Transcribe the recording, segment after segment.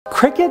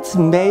Crickets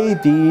may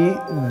be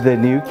the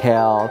new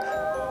kale.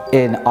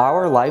 In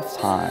our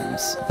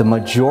lifetimes, the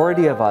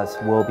majority of us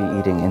will be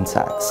eating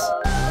insects.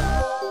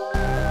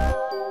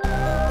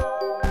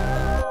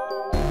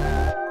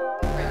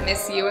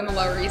 Miss you in the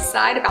Lower East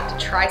Side, about to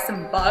try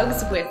some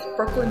bugs with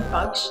Brooklyn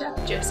Bug Chef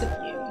Joseph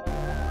Yoon.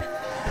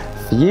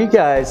 For you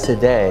guys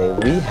today,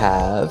 we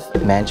have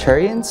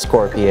Manchurian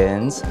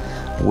scorpions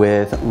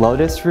with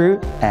lotus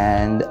root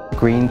and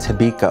green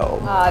tobacco.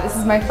 This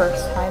is my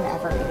first time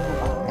ever eating a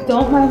bug.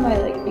 Don't mind my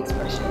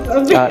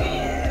expressions.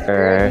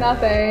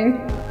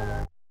 Nothing.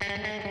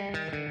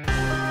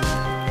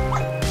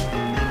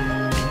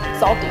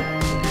 Salty.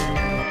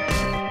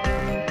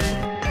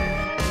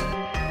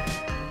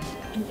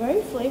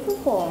 Very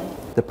flavorful.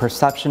 The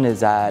perception is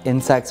that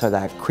insects are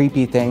that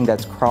creepy thing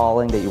that's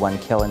crawling that you want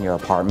to kill in your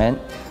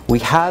apartment. We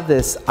have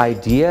this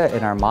idea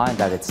in our mind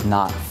that it's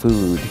not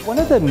food. One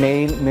of the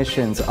main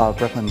missions of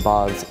Brooklyn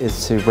Bugs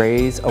is to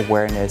raise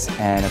awareness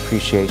and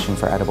appreciation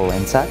for edible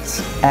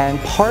insects. And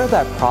part of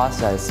that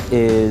process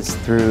is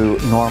through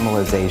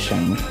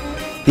normalization.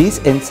 These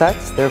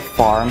insects, they're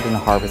farmed and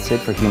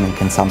harvested for human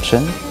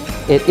consumption.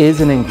 It is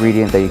an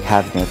ingredient that you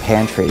have in your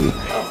pantry.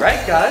 All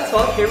right, guys,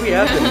 well, here we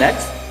have the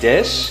next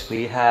dish.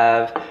 We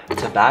have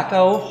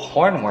tobacco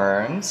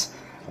hornworms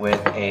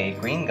with a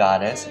green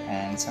goddess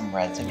and some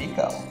red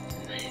tobacco.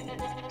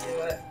 Do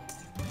it.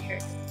 Here.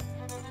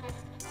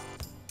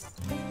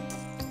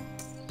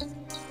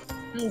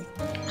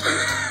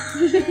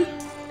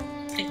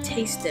 I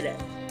tasted it.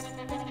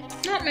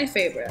 Not my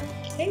favorite.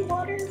 Hey,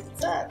 water,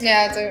 what's up?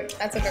 Yeah,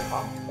 that's a good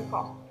call. Good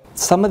call.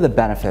 Some of the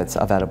benefits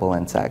of edible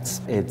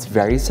insects: it's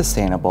very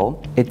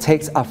sustainable. It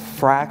takes a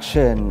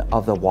fraction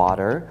of the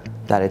water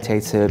that it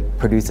takes to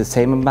produce the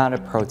same amount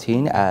of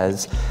protein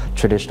as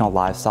traditional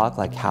livestock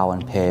like cow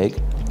and pig.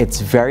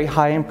 It's very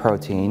high in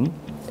protein.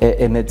 It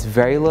emits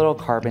very little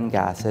carbon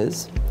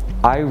gases.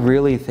 I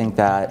really think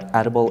that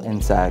edible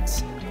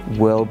insects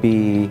will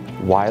be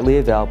widely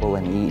available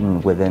and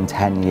eaten within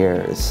 10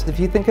 years. If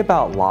you think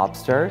about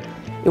lobster,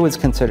 it was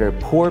considered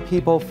poor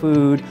people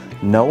food,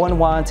 no one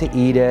wanted to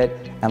eat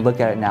it, and look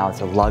at it now,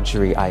 it's a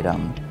luxury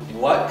item.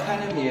 What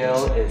kind of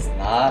meal is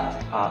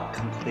not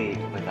complete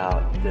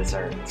without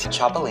dessert?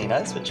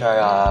 Chapalinas, which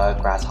are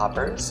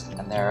grasshoppers,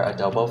 and they're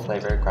adobo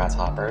flavored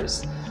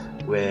grasshoppers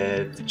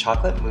with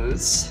chocolate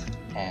mousse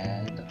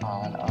and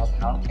on a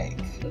pound cake.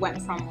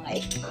 Went from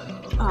like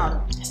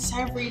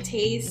savory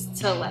taste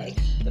to like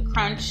the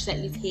crunch that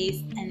you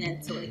taste, and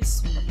then to like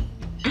sweet.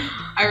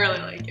 I really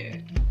like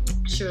it.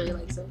 She really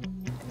likes it.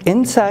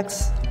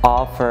 Insects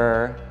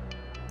offer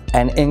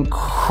an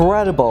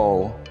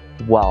incredible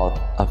wealth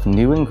of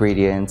new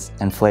ingredients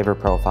and flavor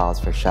profiles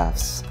for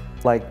chefs.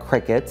 Like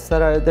crickets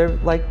they're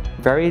like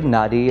very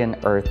nutty and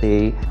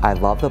earthy. I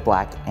love the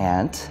black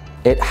ant.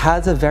 It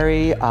has a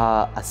very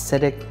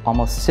acidic,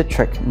 almost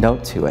citric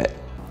note to it.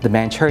 The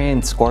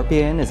Manchurian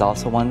scorpion is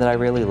also one that I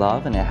really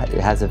love, and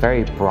it has a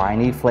very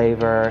briny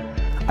flavor.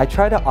 I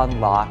try to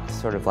unlock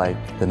sort of like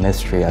the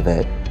mystery of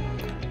it.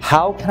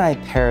 How can I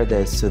pair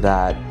this so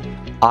that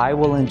I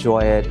will enjoy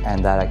it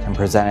and that I can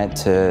present it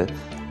to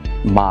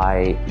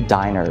my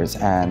diners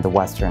and the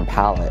Western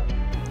palate?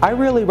 I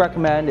really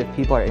recommend, if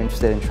people are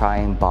interested in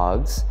trying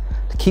bugs,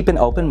 to keep an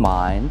open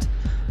mind.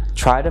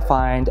 Try to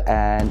find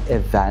an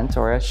event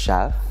or a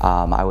chef.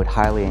 I would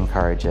highly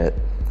encourage it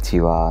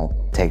to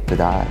take the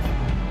dive.